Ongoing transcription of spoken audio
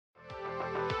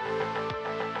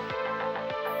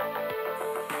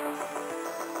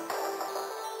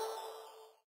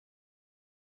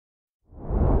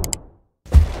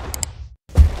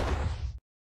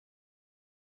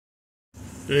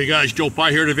Hey guys, Joe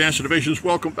Pye here at Advanced Innovations.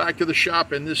 Welcome back to the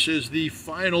shop, and this is the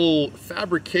final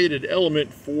fabricated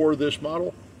element for this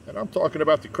model. And I'm talking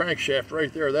about the crankshaft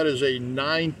right there. That is a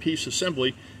 9-piece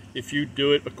assembly if you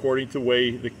do it according to the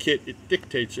way the kit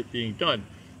dictates it being done.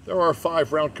 There are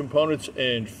 5 round components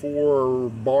and 4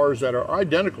 bars that are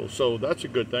identical, so that's a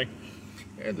good thing.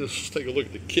 And let's take a look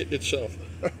at the kit itself.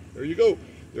 There you go.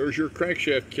 There's your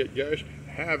crankshaft kit, guys.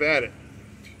 Have at it.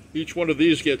 Each one of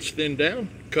these gets thinned down,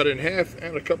 cut in half,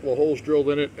 and a couple of holes drilled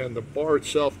in it, and the bar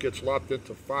itself gets lopped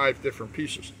into 5 different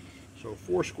pieces. So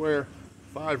 4 square,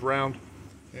 5 round,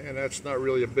 and that's not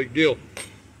really a big deal.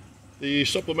 The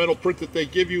supplemental print that they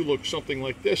give you looks something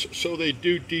like this, so they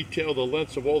do detail the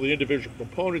lengths of all the individual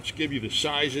components, give you the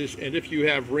sizes, and if you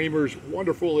have reamers,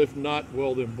 wonderful. If not,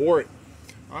 well then bore it.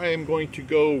 I am going to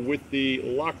go with the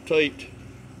Loctite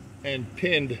and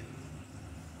pinned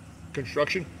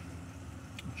construction,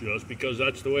 just because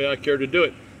that's the way I care to do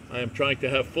it. I am trying to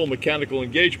have full mechanical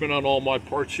engagement on all my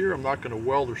parts here. I'm not going to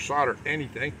weld or solder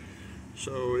anything.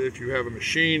 So if you have a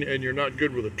machine and you're not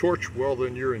good with a torch, well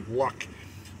then you're in luck.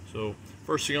 So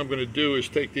first thing I'm going to do is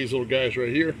take these little guys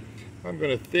right here. I'm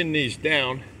going to thin these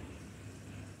down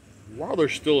while they're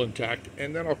still intact,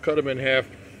 and then I'll cut them in half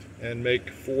and make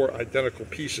 4 identical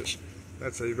pieces.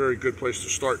 That's a very good place to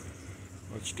start.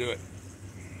 Let's do it.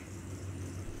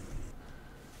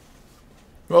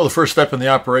 Well, the first step in the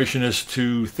operation is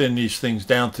to thin these things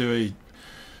down to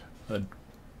a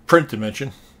print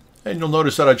dimension. And you'll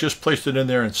notice that I just placed it in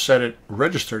there and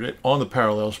registered it on the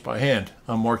parallels by hand.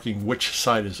 I'm marking which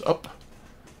side is up.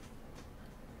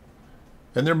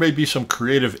 And there may be some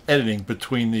creative editing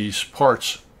between these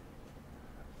parts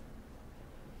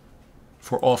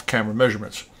for off-camera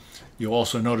measurements. You'll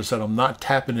also notice that I'm not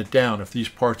tapping it down. If these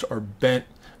parts are bent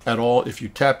at all, if you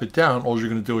tap it down, all you're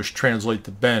going to do is translate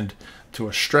the bend to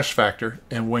a stress factor,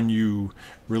 and when you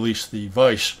release the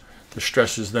vise, the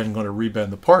stress is then going to rebend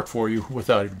the part for you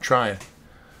without even trying.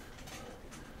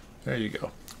 There you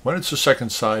go. When it's the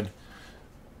second side,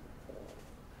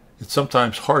 it's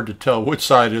sometimes hard to tell which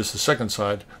side is the second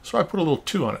side, so I put a little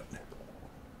 2 on it.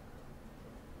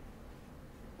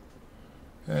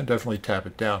 And definitely tap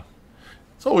it down.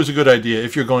 It's always a good idea,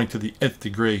 if you're going to the nth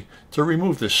degree, to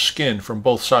remove the skin from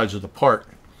both sides of the part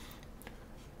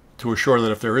to assure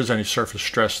that if there is any surface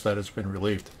stress, that it's been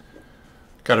relieved.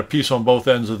 Got a piece on both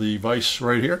ends of the vise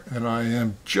right here, and I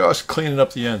am just cleaning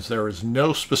up the ends. There is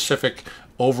no specific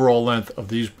overall length of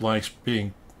these blanks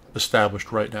being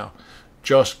established right now.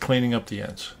 Just cleaning up the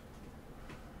ends.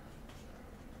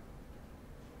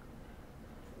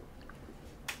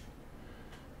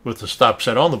 With the stop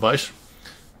set on the vise,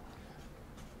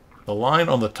 the line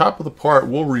on the top of the part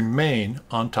will remain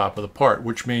on top of the part,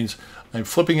 which means I'm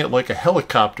flipping it like a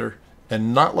helicopter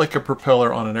and not like a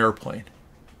propeller on an airplane.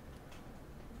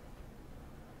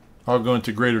 I'll go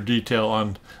into greater detail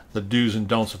on the do's and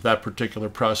don'ts of that particular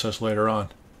process later on.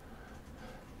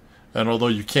 And although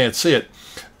you can't see it,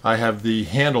 I have the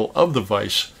handle of the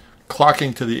vise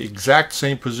clocking to the exact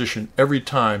same position every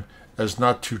time, as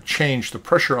not to change the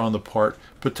pressure on the part,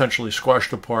 potentially squash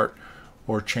the part,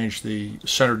 or change the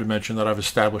center dimension that I've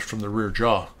established from the rear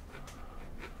jaw.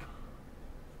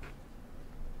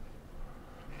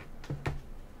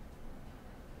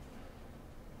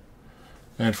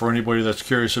 And for anybody that's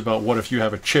curious about what if you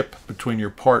have a chip between your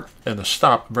part and the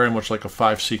stop, very much like a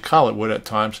 5C collet would at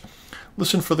times,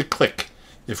 listen for the click.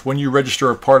 If when you register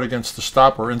a part against the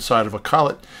stop or inside of a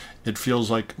collet, it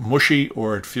feels like mushy,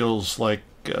 or it feels like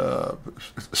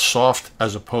soft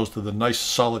as opposed to the nice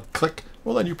solid click,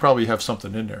 well then you probably have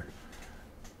something in there.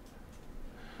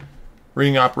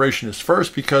 Ring operation is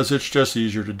first because it's just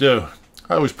easier to do.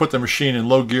 I always put the machine in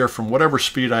low gear from whatever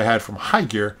speed I had from high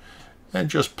gear and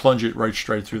just plunge it right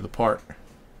straight through the part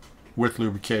with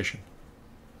lubrication.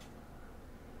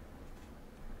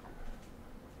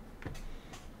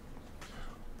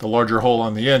 The larger hole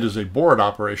on the end is a bored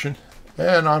operation,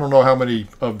 and I don't know how many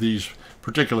of these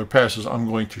particular passes I'm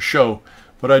going to show,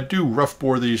 but I do rough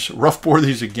bore these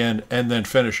again and then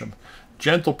finish them.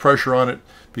 Gentle pressure on it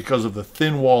because of the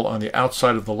thin wall on the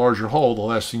outside of the larger hole. The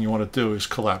last thing you want to do is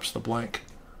collapse the blank.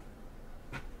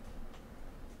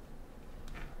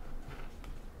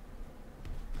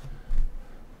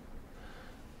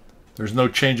 There's no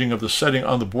changing of the setting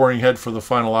on the boring head for the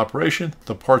final operation.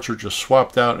 The parts are just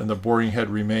swapped out and the boring head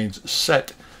remains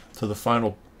set to the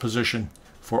final position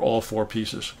for all 4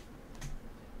 pieces.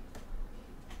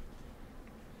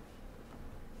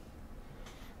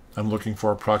 I'm looking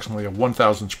for approximately a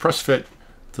 1/1000th press fit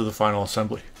to the final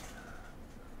assembly.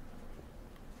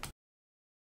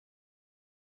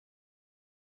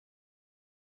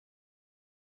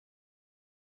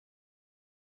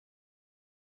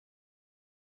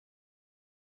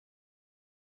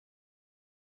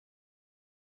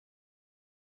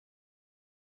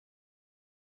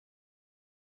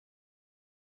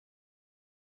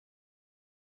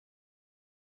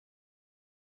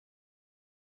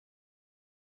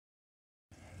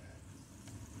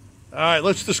 All right,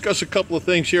 let's discuss a couple of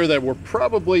things here that were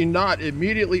probably not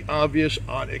immediately obvious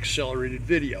on accelerated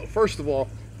video. First of all,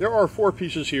 there are 4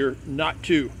 pieces here, not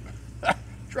 2.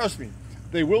 Trust me,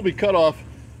 they will be cut off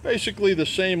basically the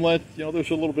same length. You know,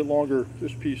 there's a little bit longer.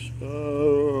 This piece,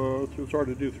 it's hard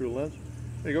to do through the lens.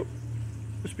 There you go.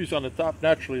 This piece on the top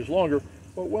naturally is longer,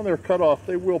 but when they're cut off,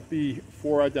 they will be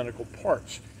 4 identical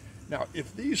parts. Now,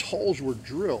 if these holes were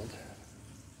drilled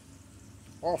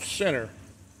off center,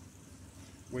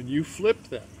 when you flip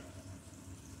them,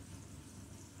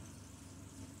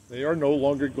 they are no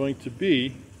longer going to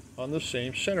be on the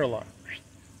same center line.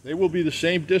 They will be the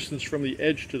same distance from the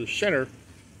edge to the center,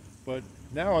 but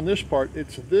now on this part,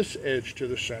 it's this edge to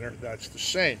the center that's the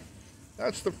same.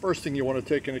 That's the first thing you want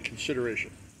to take into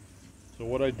consideration. So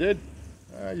what I did,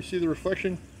 you see the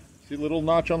reflection? See the little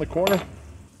notch on the corner?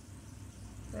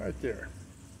 Right there.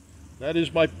 That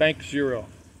is my bank 0.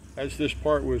 As this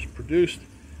part was produced,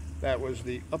 that was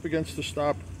the up against the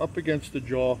stop, up against the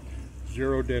jaw,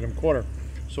 0 datum corner.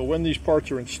 So when these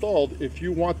parts are installed, if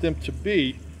you want them to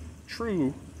be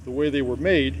true the way they were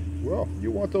made, well, you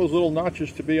want those little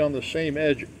notches to be on the same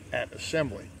edge at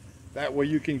assembly. That way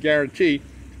you can guarantee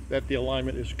that the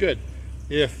alignment is good.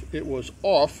 If it was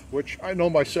off, which I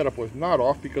know my setup was not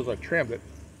off because I trimmed it,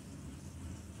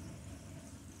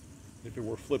 if it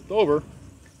were flipped over,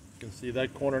 you can see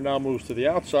that corner now moves to the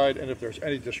outside, and if there's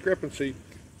any discrepancy,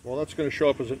 well, that's going to show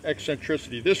up as an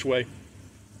eccentricity this way,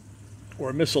 or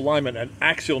a misalignment, an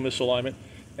axial misalignment.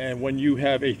 And when you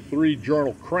have a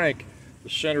 3-journal crank, the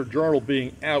center journal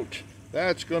being out,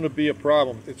 that's going to be a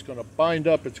problem. It's going to bind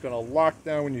up, it's going to lock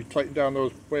down when you tighten down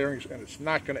those bearings, and it's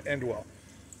not going to end well.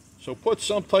 So put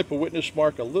some type of witness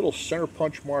mark, a little center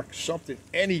punch mark, something,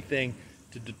 anything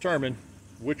to determine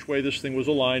which way this thing was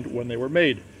aligned when they were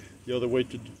made. The other way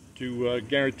to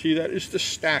guarantee that is to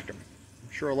stack them.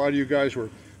 I'm sure a lot of you guys were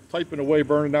typing away,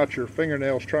 burning out your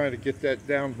fingernails trying to get that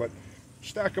down, but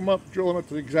stack them up, drill them at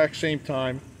the exact same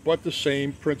time, but the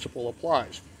same principle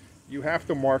applies. You have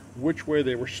to mark which way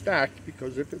they were stacked,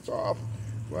 because if it's off,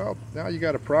 well, now you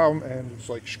got a problem, and it's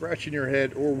like scratching your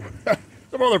head or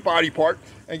some other body part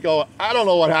and go, I don't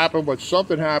know what happened, but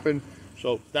something happened,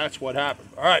 so that's what happened.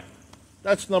 All right,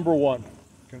 that's number 1.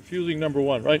 Confusing number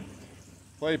 1, right?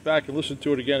 Play it back and listen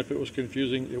to it again. If it was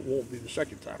confusing, it won't be the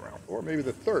second time around, or maybe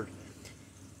the third.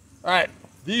 All right,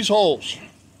 these holes,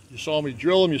 you saw me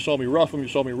drill them, you saw me rough them, you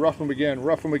saw me rough them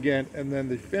again, and then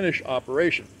the finish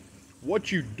operation.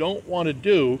 What you don't want to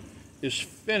do is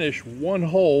finish one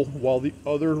hole while the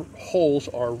other holes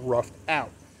are roughed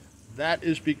out. That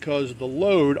is because the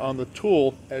load on the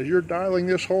tool, as you're dialing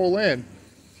this hole in,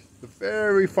 the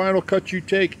very final cut you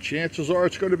take, chances are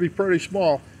it's going to be pretty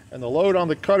small, and the load on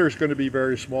the cutter is going to be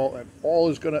very small, and all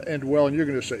is going to end well, and you're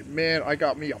going to say, man, I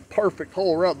got me a perfect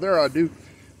hole right there, I do.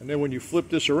 And then when you flip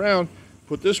this around,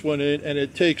 put this one in, and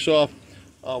it takes off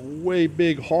a way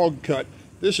big hog cut.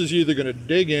 This is either going to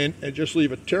dig in and just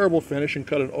leave a terrible finish and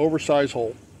cut an oversized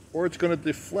hole, or it's going to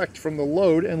deflect from the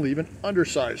load and leave an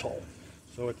undersized hole.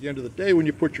 So at the end of the day, when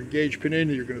you put your gauge pin in,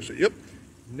 you're going to say, yep,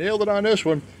 nailed it on this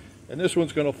one, and this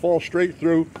one's going to fall straight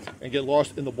through and get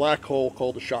lost in the black hole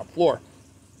called the shop floor.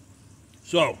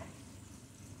 So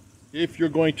if you're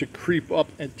going to creep up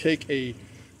and take a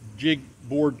jig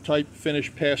board type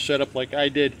finish pass setup like I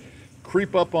did,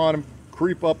 creep up on them,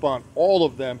 creep up on all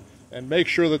of them, and make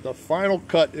sure that the final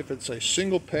cut, if it's a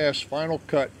single pass final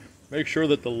cut, make sure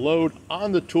that the load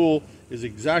on the tool is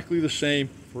exactly the same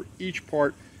for each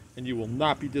part, and you will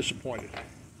not be disappointed.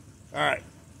 All right,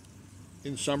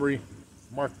 in summary,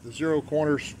 mark the 0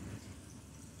 corners,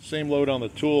 same load on the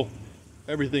tool,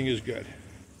 everything is good.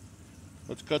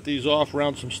 Let's cut these off,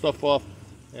 round some stuff off,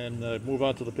 and move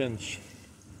on to the pins.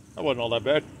 That wasn't all that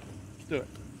bad. Let's do it.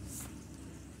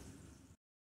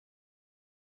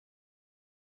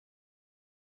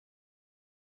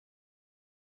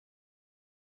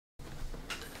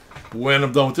 When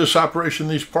I'm done with this operation,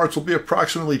 these parts will be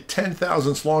approximately 10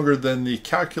 thousandths longer than the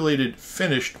calculated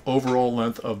finished overall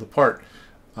length of the part.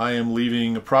 I am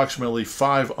leaving approximately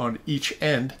 5 on each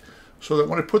end, so that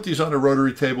when I put these on the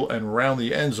rotary table and round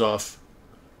the ends off,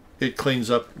 it cleans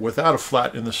up without a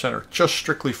flat in the center, just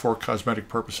strictly for cosmetic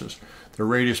purposes. The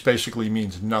radius basically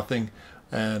means nothing,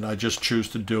 and I just choose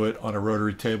to do it on a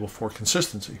rotary table for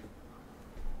consistency.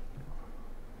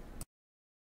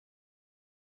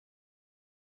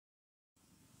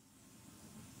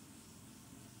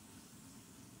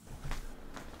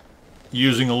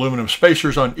 Using aluminum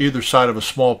spacers on either side of a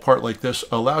small part like this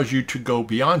allows you to go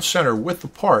beyond center with the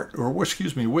part, or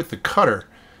excuse me, with the cutter.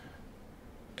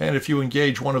 And if you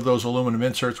engage one of those aluminum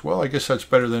inserts, well, I guess that's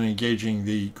better than engaging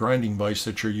the grinding vise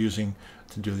that you're using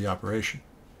to do the operation.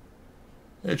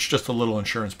 It's just a little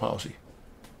insurance policy.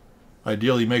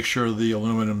 Ideally, make sure the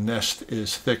aluminum nest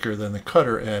is thicker than the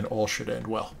cutter and all should end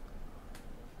well.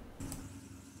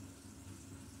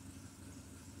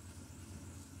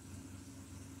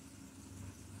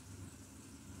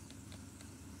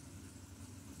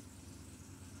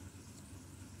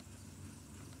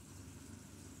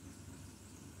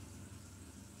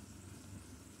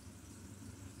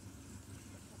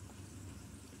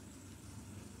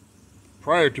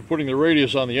 Prior to putting the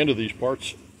radius on the end of these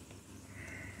parts,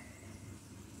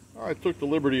 I took the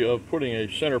liberty of putting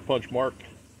a center punch mark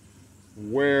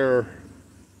where,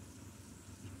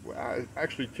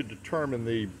 actually to determine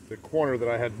the corner that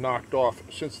I had knocked off,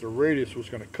 since the radius was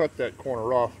going to cut that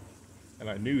corner off, and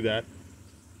I knew that,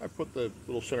 I put the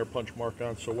little center punch mark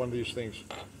on so when these things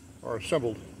are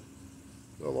assembled,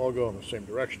 they'll all go in the same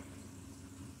direction.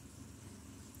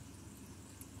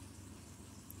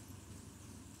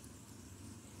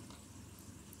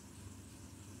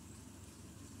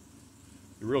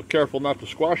 Be real careful not to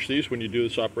squash these when you do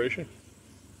this operation,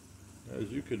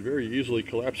 as you could very easily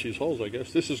collapse these holes, I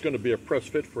guess. This is going to be a press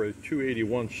fit for a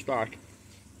 281 stock,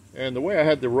 and the way I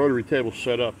had the rotary table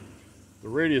set up, the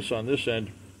radius on this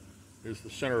end is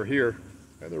the center here,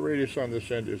 and the radius on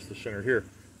this end is the center here.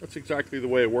 That's exactly the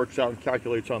way it works out and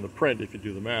calculates on the print if you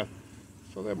do the math,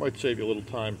 so that might save you a little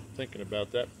time thinking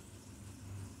about that.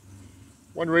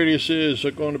 One radius is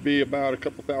going to be about a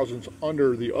couple thousandths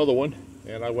under the other one,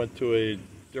 and I went to a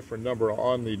different number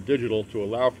on the digital to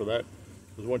allow for that,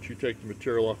 because once you take the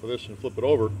material off of this and flip it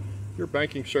over, your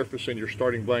banking surface and your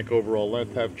starting blank overall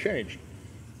length have changed.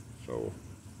 So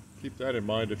keep that in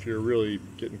mind if you're really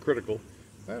getting critical.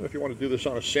 And if you want to do this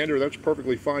on a sander, that's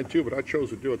perfectly fine too, but I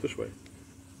chose to do it this way.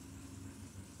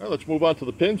 Now let's move on to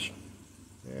the pins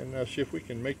and see if we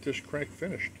can make this crank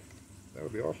finished. That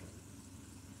would be awesome.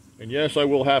 And yes, I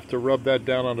will have to rub that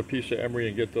down on a piece of emery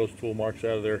and get those tool marks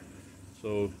out of there.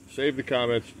 So save the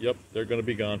comments. Yep, they're going to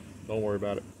be gone. Don't worry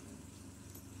about it.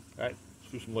 All right,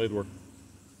 let's do some lathe work.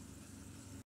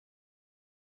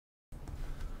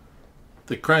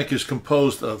 The crank is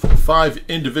composed of 5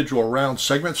 individual round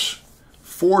segments,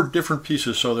 4 different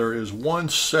pieces. So there is one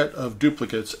set of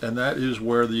duplicates, and that is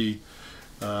where the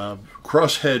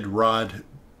crosshead rod,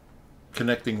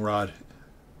 connecting rod,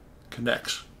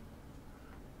 connects.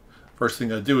 First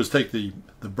thing I do is take the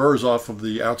burrs off of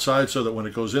the outside so that when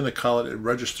it goes in the collet it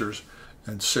registers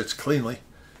and sits cleanly,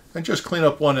 and just clean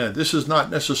up one end. This is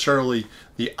not necessarily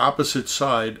the opposite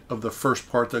side of the first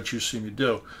part that you see me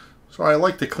do, so I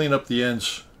like to clean up the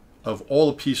ends of all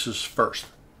the pieces first.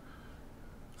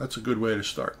 That's a good way to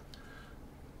start.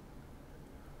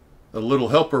 A little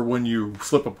helper when you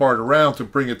flip a part around to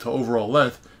bring it to overall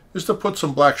length is to put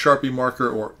some black Sharpie marker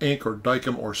or ink or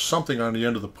Dykem or something on the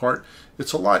end of the part.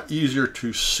 It's a lot easier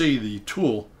to see the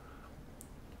tool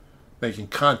making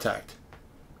contact.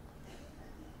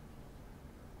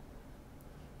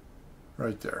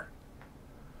 Right there.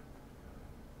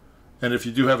 And if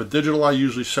you do have a digital, I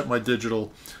usually set my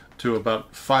digital to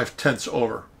about 5/10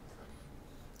 over,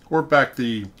 or back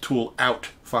the tool out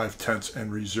 5/10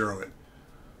 and re-zero it.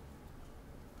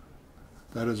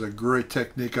 That is a great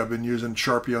technique. I've been using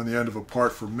Sharpie on the end of a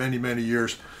part for many, many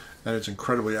years, and it's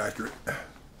incredibly accurate.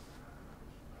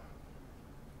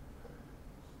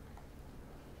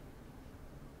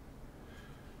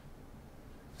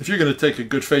 If you're going to take a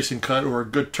good facing cut or a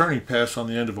good turning pass on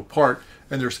the end of a part,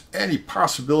 and there's any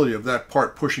possibility of that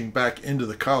part pushing back into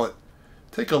the collet,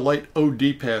 take a light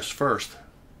OD pass first.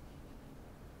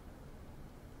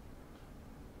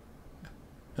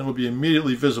 And it'll be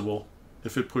immediately visible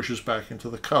if it pushes back into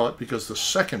the collet, because the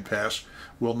second pass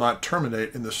will not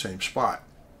terminate in the same spot.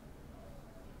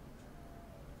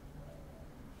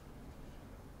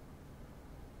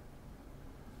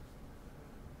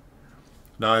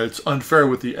 Now, it's unfair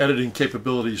with the editing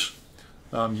capabilities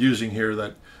I'm using here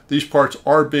that these parts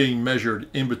are being measured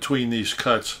in between these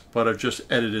cuts, but I've just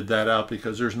edited that out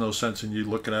because there's no sense in you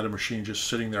looking at a machine just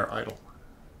sitting there idle.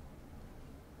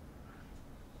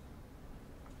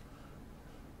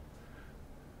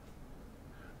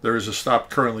 There is a stop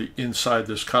currently inside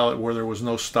this collet where there was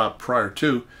no stop prior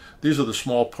to. These are the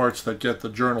small parts that get the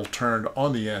journal turned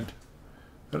on the end.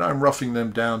 And I'm roughing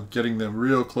them down, getting them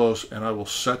real close, and I will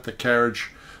set the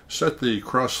carriage, set the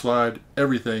cross slide,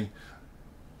 everything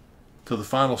to the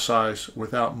final size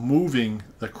without moving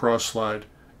the cross slide,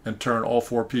 and turn all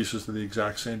 4 pieces to the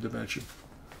exact same dimension.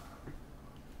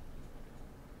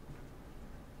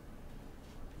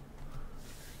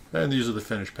 And these are the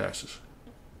finished passes.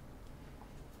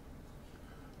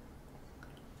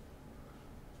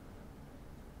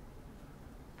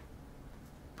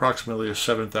 Approximately a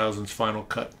 7/1000 final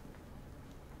cut.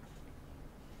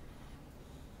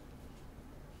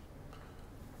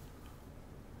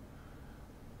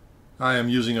 I am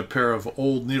using a pair of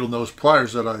old needle nose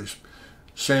pliers that I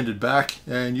sanded back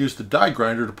and used the die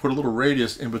grinder to put a little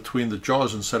radius in between the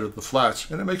jaws instead of the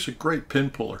flats, and it makes a great pin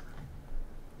puller.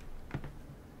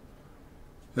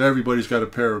 Everybody's got a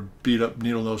pair of beat up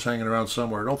needle nose hanging around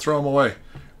somewhere. Don't throw them away.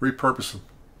 Repurpose them.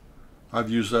 I've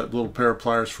used that little pair of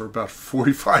pliers for about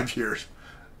 45 years.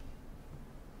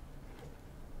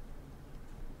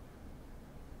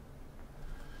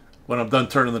 When I'm done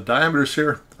turning the diameters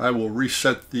here, I will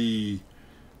reset the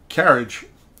carriage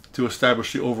to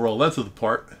establish the overall length of the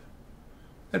part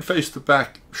and face the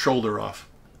back shoulder off,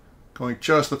 going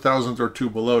just a thousandth or two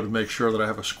below to make sure that I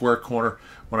have a square corner.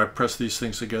 When I press these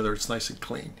things together, it's nice and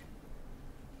clean.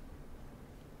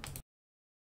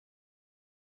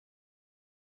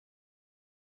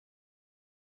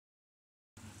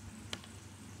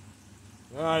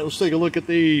 All right, let's take a look at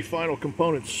the final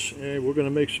components, and we're going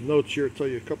to make some notes here, tell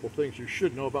you a couple things you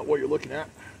should know about what you're looking at.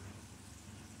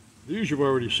 These you've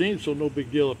already seen, so no big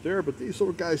deal up there, but these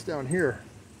little guys down here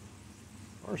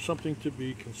are something to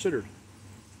be considered.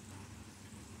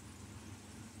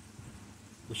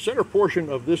 The center portion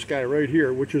of this guy right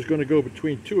here, which is going to go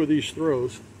between two of these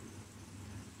throws,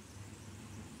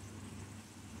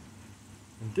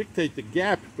 and dictate the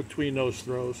gap between those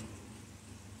throws,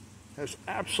 has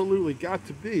absolutely got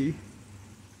to be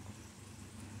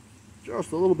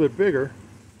just a little bit bigger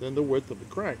than the width of the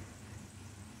crank.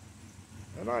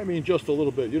 And I mean just a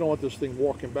little bit. You don't want this thing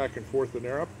walking back and forth in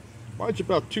there. Mine's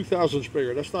about 2/1000ths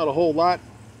bigger. That's not a whole lot,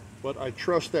 but I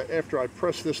trust that after I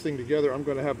press this thing together, I'm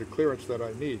going to have the clearance that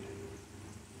I need.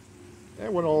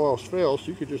 And when all else fails,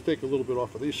 you could just take a little bit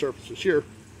off of these surfaces here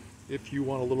if you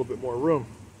want a little bit more room.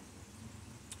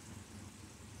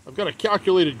 I've got a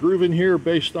calculated groove in here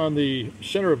based on the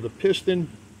center of the piston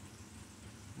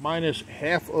minus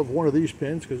half of one of these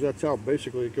pins, because that's how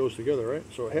basically it goes together, right?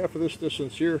 So half of this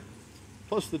distance here,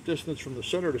 plus the distance from the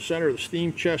center to center, the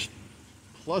steam chest,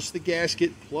 plus the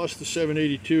gasket, plus the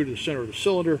 782 to the center of the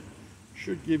cylinder,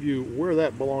 should give you where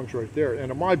that belongs right there.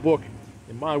 And in my book,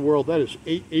 in my world, that is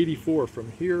 884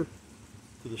 from here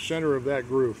to the center of that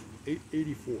groove,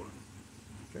 884.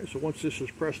 Okay, so once this is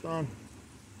pressed on,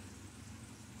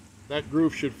 that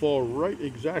groove should fall right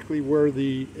exactly where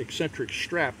the eccentric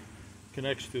strap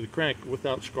connects to the crank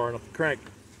without scarring up the crank.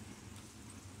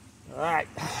 All right,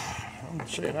 I'm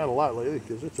saying that a lot lately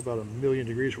because it's about 1,000,000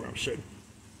 degrees where I'm sitting.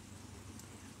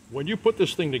 When you put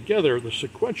this thing together, the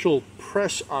sequential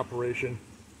press operation,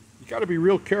 you got to be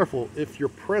real careful if you're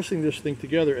pressing this thing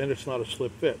together and it's not a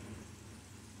slip fit.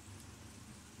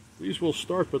 These will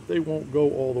start, but they won't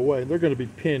go all the way, and they're going to be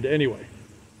pinned anyway.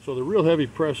 So the real heavy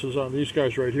press is on these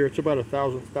guys right here. It's about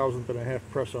 1,000th and a half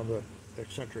press on the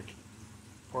eccentric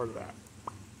part of that.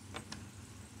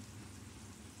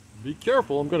 Be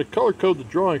careful. I'm going to color code the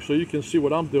drawing so you can see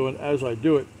what I'm doing as I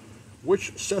do it.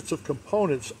 Which sets of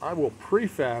components I will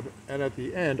prefab, and at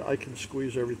the end I can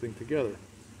squeeze everything together.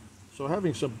 So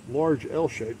having some large L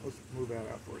shape, let's move that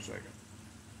out for a second.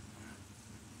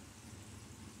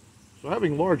 So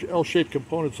having large L-shaped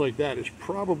components like that is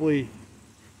probably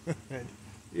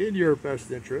in your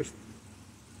best interest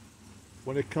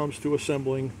when it comes to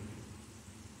assembling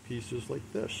pieces like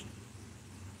this.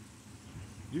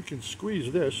 You can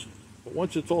squeeze this, but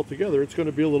once it's all together, it's going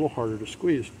to be a little harder to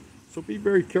squeeze. So be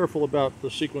very careful about the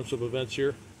sequence of events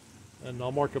here. And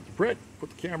I'll mark up the print, put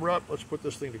the camera up, let's put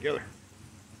this thing together.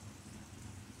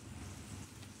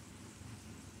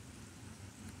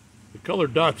 The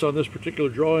colored dots on this particular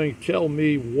drawing tell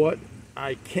me what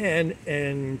I can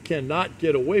and cannot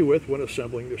get away with when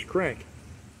assembling this crank.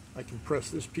 I can press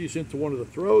this piece into one of the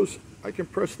throws, I can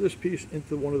press this piece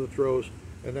into one of the throws,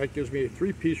 and that gives me a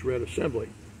 3-piece red assembly.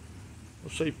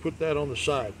 Let's say put that on the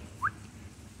side.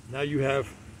 Now you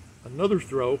have another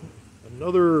throw,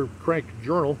 another crank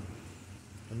journal,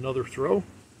 another throw,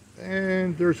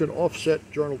 and there's an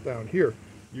offset journal down here.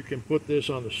 You can put this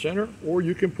on the center, or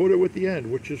you can put it with the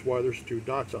end, which is why there's 2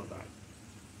 dots on that.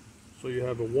 So you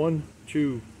have a 1,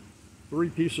 2,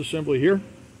 3-piece assembly here,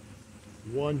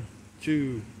 1,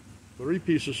 2,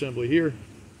 3-piece assembly here,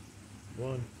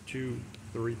 1, 2,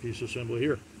 3-piece assembly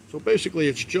here. So basically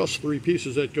it's just 3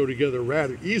 pieces that go together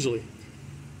rather easily.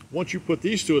 Once you put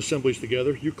these 2 assemblies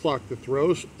together, you clock the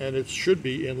throws and it should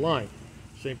be in line.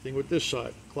 Same thing with this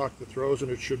side. Clock the throws and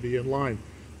it should be in line.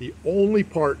 The only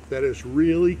part that is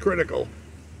really critical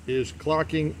is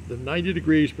clocking the 90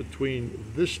 degrees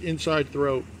between this inside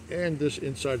throw and this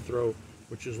inside throw,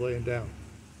 which is laying down.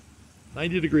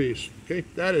 90 degrees, okay?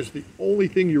 That is the only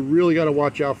thing you really got to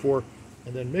watch out for.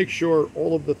 And then make sure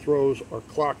all of the throws are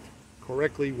clocked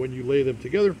correctly when you lay them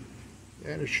together,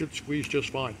 and it should squeeze just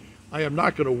fine. I am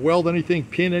not going to weld anything,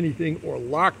 pin anything, or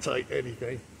Loctite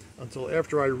anything until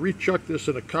after I rechuck this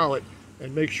in a collet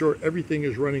and make sure everything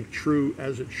is running true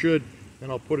as it should. Then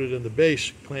I'll put it in the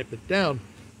base, clamp it down,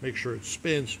 make sure it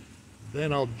spins,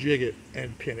 then I'll jig it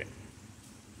and pin it.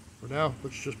 For now,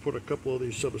 let's just put a couple of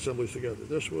these sub-assemblies together.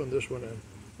 This one, and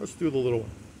let's do the little one,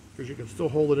 because you can still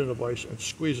hold it in a vise and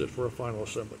squeeze it for a final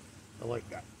assembly. I like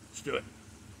that. Let's do it.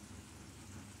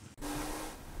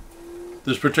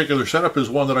 This particular setup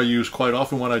is one that I use quite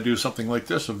often when I do something like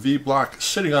this, a V-block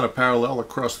sitting on a parallel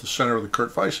across the center of the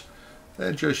Kurt vise,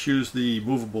 and just use the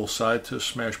movable side to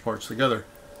smash parts together.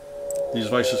 These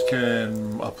vices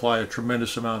can apply a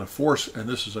tremendous amount of force, and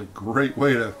this is a great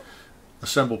way to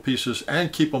assemble pieces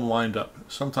and keep them lined up.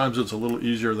 Sometimes it's a little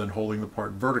easier than holding the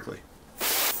part vertically.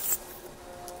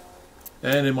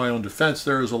 And in my own defense,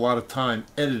 there is a lot of time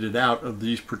edited out of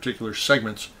these particular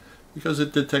segments because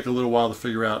it did take a little while to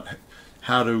figure out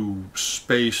how to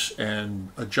space and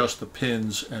adjust the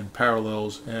pins and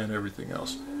parallels and everything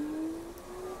else.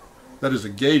 That is a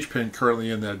gauge pin currently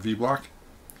in that V-block,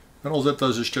 and all that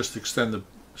does is just extend the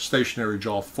stationary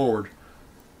jaw forward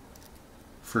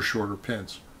for shorter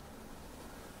pins.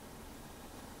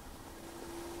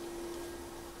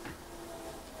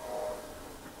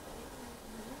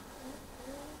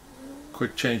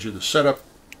 Quick change of the setup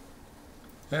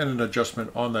and an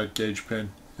adjustment on that gauge pin,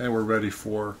 and we're ready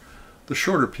for the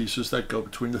shorter pieces that go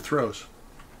between the throws.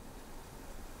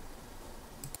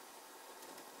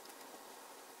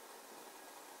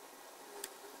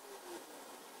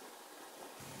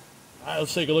 All right,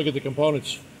 let's take a look at the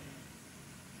components.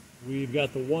 We've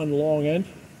got the one long end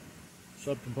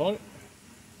subcomponent.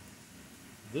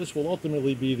 This will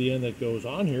ultimately be the end that goes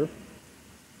on here.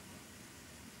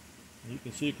 You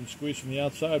can see you can squeeze from the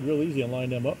outside real easy and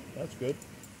line them up. That's good.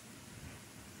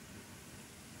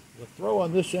 The throw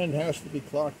on this end has to be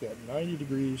clocked at 90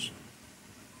 degrees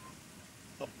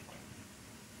up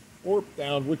or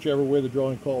down, whichever way the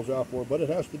drawing calls out for, but it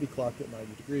has to be clocked at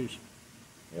 90 degrees.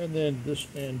 And then this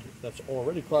end that's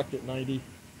already clocked at 90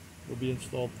 will be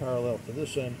installed parallel to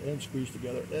this end and squeezed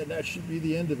together, and that should be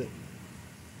the end of it.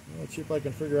 Let's see if I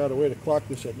can figure out a way to clock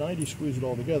this at 90, squeeze it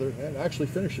all together, and actually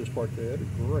finish this part today.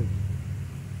 That'd be great.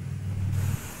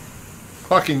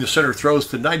 Clocking the center throws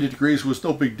to 90 degrees was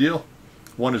no big deal.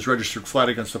 One is registered flat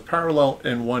against the parallel,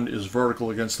 and one is vertical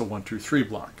against the 1, 2, 3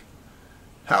 block.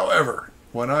 However,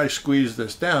 when I squeeze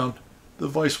this down, the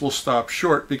vise will stop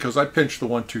short because I pinched the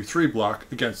 1, 2, 3 block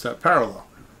against that parallel.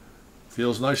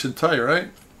 Feels nice and tight,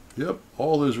 right? Yep,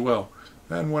 all is well.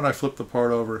 And when I flip the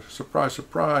part over, surprise,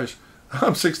 surprise,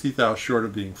 I'm 60 thou short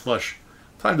of being flush.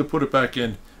 Time to put it back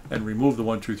in and remove the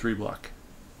 1, 2, 3 block.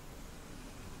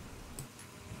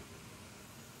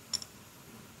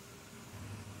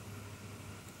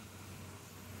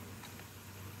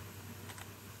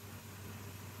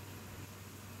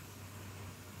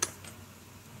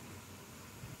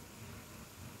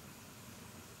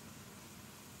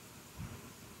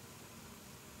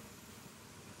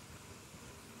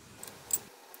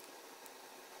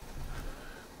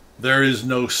 There is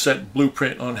no set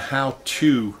blueprint on how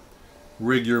to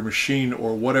rig your machine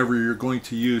or whatever you're going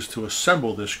to use to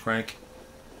assemble this crank.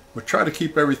 But try to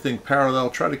keep everything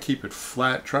parallel, try to keep it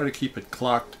flat, try to keep it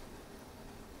clocked,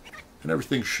 and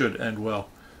everything should end well.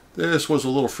 This was a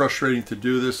little frustrating to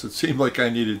do this. It seemed like I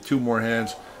needed 2 more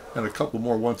hands and a couple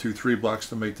more 1, 2, 3 blocks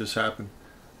to make this happen.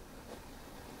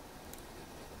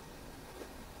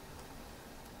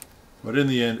 But in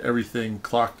the end, everything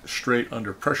clocked straight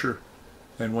under pressure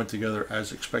and went together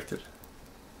as expected.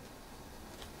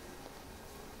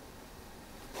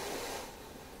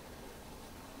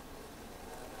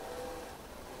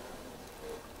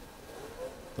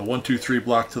 The 1, 2, 3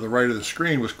 block to the right of the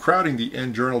screen was crowding the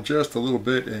end journal just a little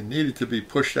bit and needed to be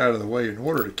pushed out of the way in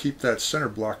order to keep that center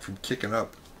block from kicking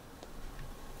up.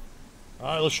 All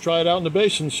right, let's try it out in the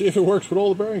base and see if it works with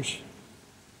all the bearings.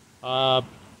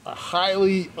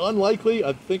 Highly unlikely.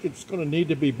 I think it's going to need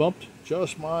to be bumped.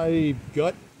 Just my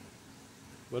gut.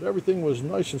 But everything was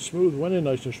nice and smooth, went in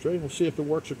nice and straight. We'll see if it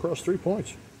works across 3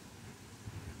 points.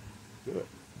 Good.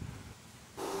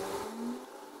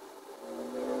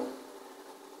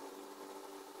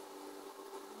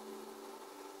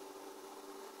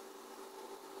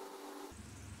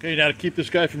 Okay, now to keep this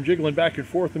guy from jiggling back and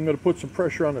forth, I'm going to put some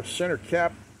pressure on the center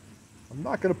cap. I'm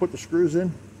not going to put the screws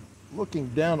in. Looking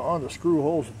down on the screw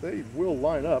holes, they will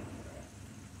line up.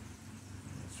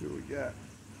 Let's see what we got.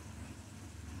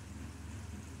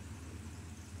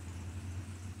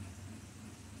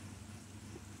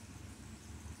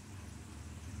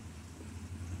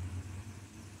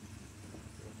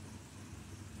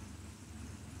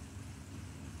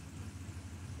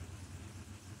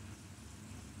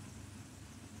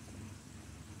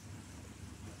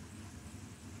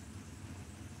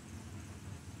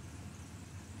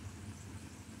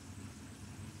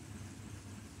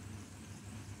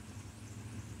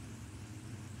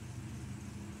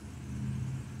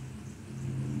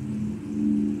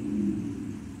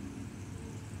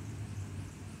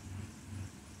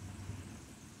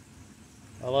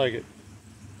 like it.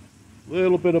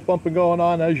 Little bit of bumping going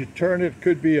on as you turn it.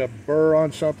 Could be a burr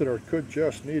on something, or it could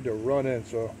just need to run in.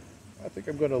 So I think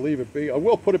I'm going to leave it be. I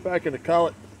will put it back in the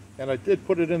collet, and I did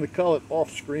put it in the collet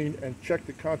off screen and check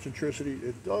the concentricity.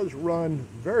 It does run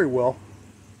very well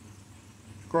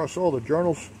across all the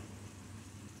journals.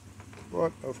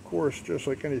 But of course, just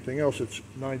like anything else, it's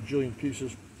 9 jillion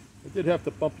pieces. I did have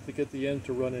to bump it to get the end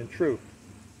to run in true.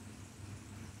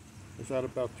 It's at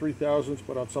about 3 thousandths,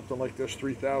 but on something like this,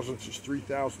 3 thousandths is 3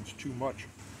 thousandths too much.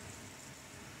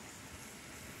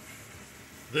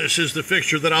 This is the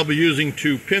fixture that I'll be using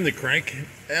to pin the crank.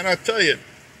 And I'll tell you,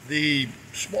 the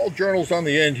small journals on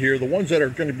the end here, the ones that are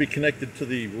going to be connected to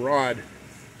the rod,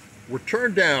 were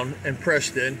turned down and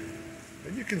pressed in.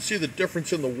 And you can see the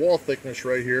difference in the wall thickness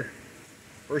right here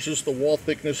versus the wall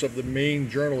thickness of the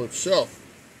main journal itself.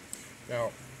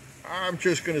 Now, I'm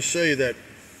just going to say that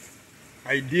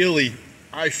ideally,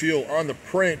 I feel on the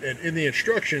print and in the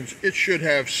instructions, it should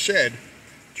have said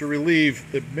to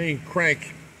relieve the main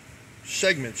crank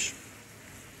segments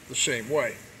the same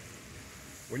way.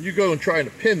 When you go and try to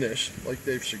pin this, like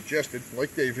they've suggested,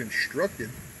 like they've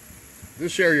instructed,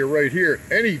 this area right here,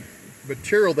 any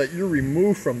material that you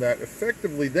remove from that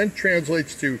effectively then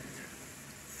translates to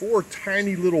 4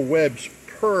 tiny little webs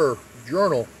per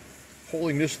journal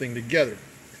holding this thing together.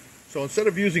 So instead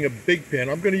of using a big pin,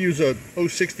 I'm going to use a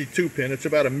 062 pin. It's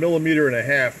about 1.5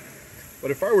 millimeters.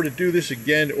 But if I were to do this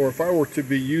again, or if I were to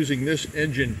be using this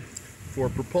engine for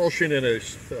propulsion in a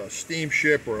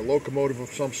steamship or a locomotive of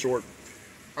some sort,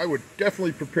 I would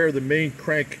definitely prepare the main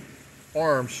crank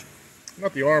arms,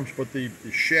 not the arms, but the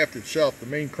shaft itself, the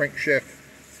main crankshaft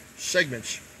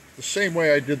segments, the same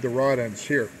way I did the rod ends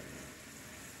here.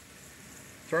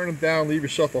 Turn them down, leave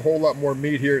yourself a whole lot more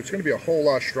meat here. It's going to be a whole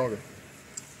lot stronger.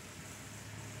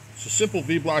 It's a simple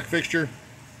V-block fixture,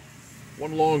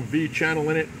 one long V channel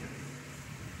in it.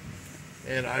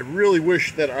 And I really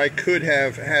wish that I could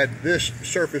have had this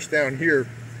surface down here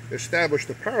establish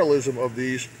the parallelism of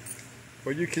these,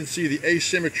 but you can see the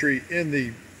asymmetry in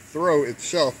the throw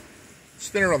itself. It's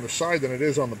thinner on the side than it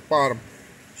is on the bottom.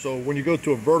 So when you go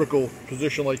to a vertical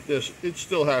position like this, it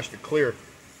still has to clear.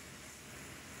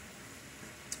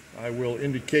 I will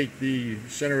indicate the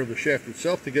center of the shaft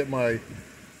itself to get my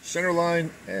center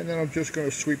line, and then I'm just going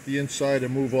to sweep the inside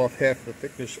and move off half the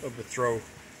thickness of the throw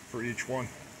for each one.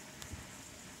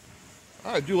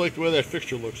 I do like the way that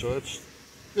fixture looks, so it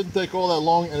didn't take all that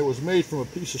long, and it was made from a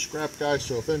piece of scrap, guys.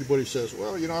 So if anybody says,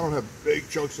 well, you know, I don't have big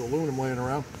chunks of aluminum laying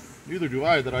around, neither do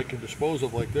I, that I can dispose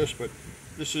of like this, but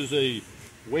this is a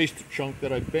waste chunk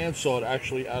that I bandsawed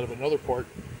actually out of another part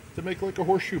to make like a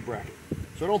horseshoe bracket.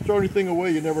 So don't throw anything away,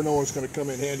 you never know when it's going to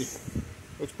come in handy.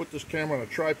 Let's put this camera on a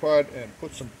tripod and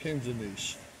put some pins in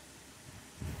these.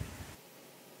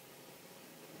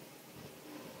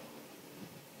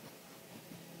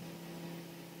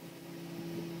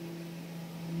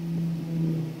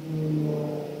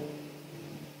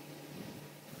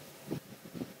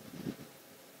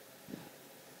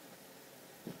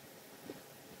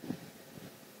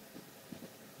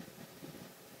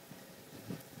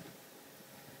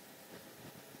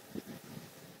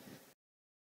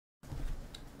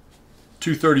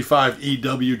 .235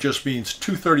 EW just means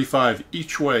 235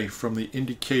 each way from the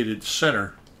indicated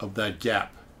center of that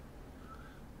gap.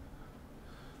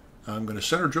 I'm going to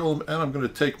center drill them, and I'm going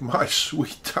to take my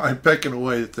sweet time pecking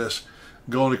away at this,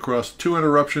 going across 2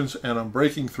 interruptions, and I'm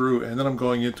breaking through, and then I'm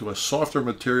going into a softer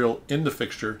material in the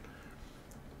fixture.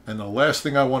 And the last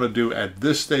thing I want to do at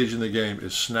this stage in the game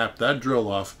is snap that drill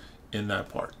off in that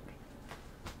part.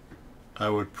 I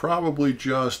would probably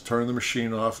just turn the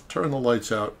machine off, turn the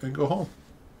lights out, and go home.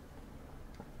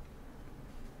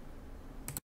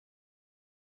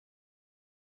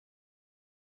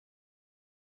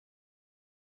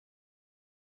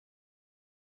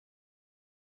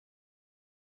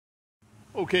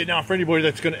 Okay, now for anybody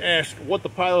that's going to ask what the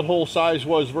pilot hole size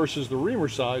was versus the reamer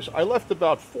size, I left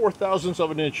about 4 thousandths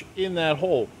of an inch in that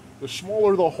hole. The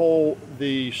smaller the hole,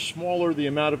 the smaller the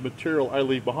amount of material I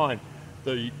leave behind,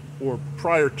 or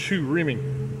prior to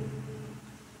reaming.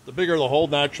 The bigger the hole,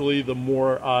 naturally, the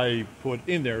more I put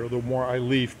in there, or the more I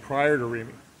leave prior to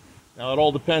reaming. Now it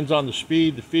all depends on the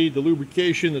speed, the feed, the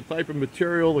lubrication, the type of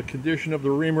material, the condition of the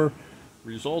reamer.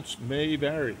 Results may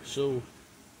vary. So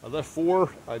I left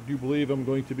 4. I do believe I'm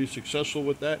going to be successful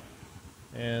with that.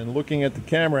 And looking at the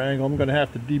camera angle, I'm going to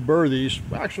have to deburr these.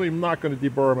 Actually, I'm not going to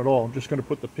deburr them at all. I'm just going to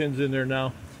put the pins in there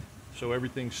now so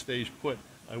everything stays put.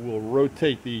 I will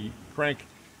rotate the crank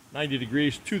 90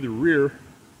 degrees to the rear.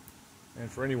 And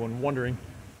for anyone wondering,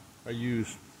 I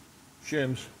use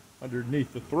shims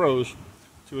underneath the throws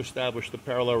to establish the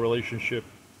parallel relationship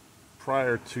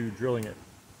prior to drilling it.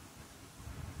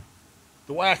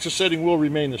 The axis setting will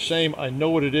remain the same. I know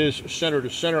what it is, center to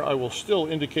center. I will still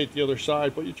indicate the other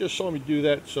side, but you just saw me do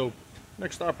that. So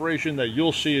next operation that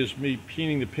you'll see is me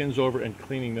peening the pins over and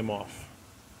cleaning them off.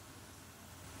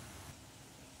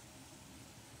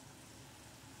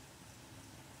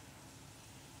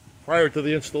 Prior to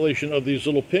the installation of these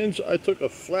little pins, I took a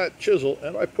flat chisel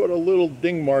and I put a little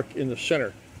ding mark in the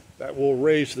center. That will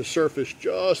raise the surface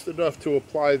just enough to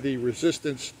apply the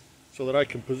resistance so that I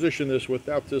can position this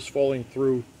without this falling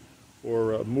through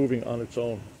or moving on its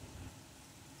own.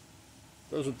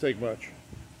 Doesn't take much.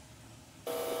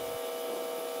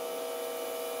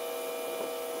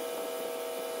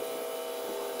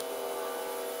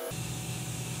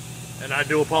 And I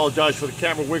do apologize for the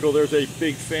camera wiggle. There's a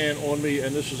big fan on me,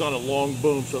 and this is on a long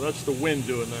boom, so that's the wind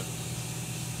doing that.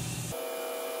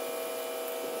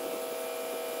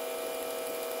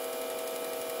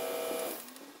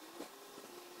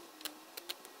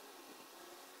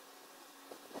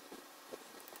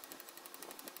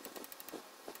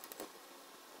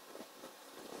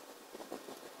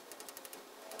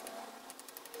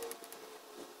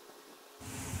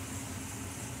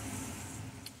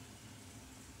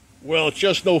 Well, it's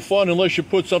just no fun unless you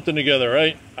put something together,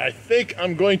 right? I think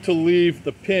I'm going to leave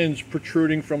the pins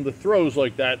protruding from the throws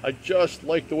like that. I just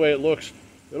like the way it looks.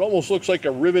 It almost looks like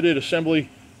a riveted assembly,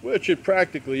 which it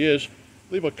practically is.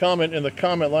 Leave a comment in the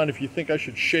comment line if you think I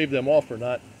should shave them off or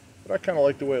not. But I kind of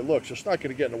like the way it looks. It's not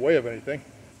going to get in the way of anything.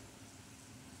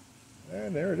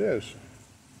 And there it is.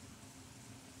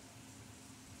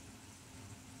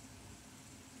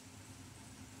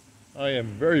 I am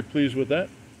very pleased with that.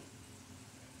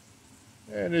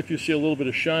 And if you see a little bit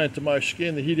of shine to my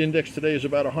skin, the heat index today is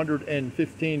about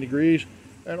 115 degrees.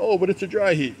 And oh, but it's a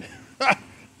dry heat.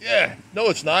 Yeah, no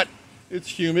it's not. It's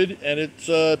humid and it's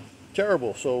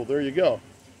terrible. So there you go.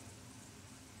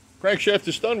 Crankshaft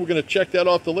is done. We're going to check that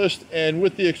off the list. And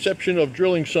with the exception of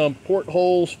drilling some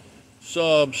portholes,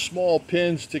 some small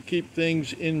pins to keep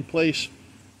things in place,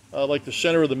 like the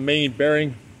center of the main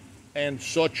bearing and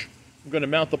such, I'm going to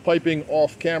mount the piping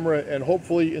off camera, and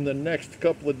hopefully in the next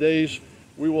couple of days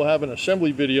we will have an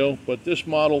assembly video. But this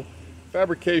model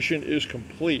fabrication is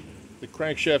complete. The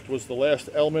crankshaft was the last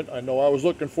element. I know I was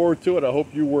looking forward to it. I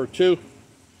hope you were too.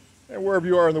 And wherever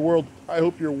you are in the world, I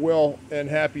hope you're well and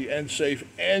happy and safe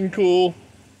and cool.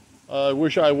 I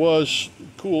wish I was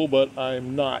cool, but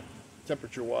I'm not.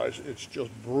 Temperature-wise, it's just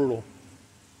brutal.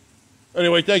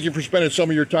 Anyway, thank you for spending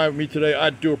some of your time with me today. I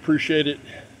do appreciate it.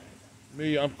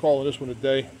 I'm calling this one a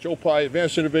day. Joe Pye,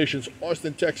 Advanced Innovations,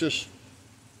 Austin, Texas.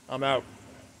 I'm out.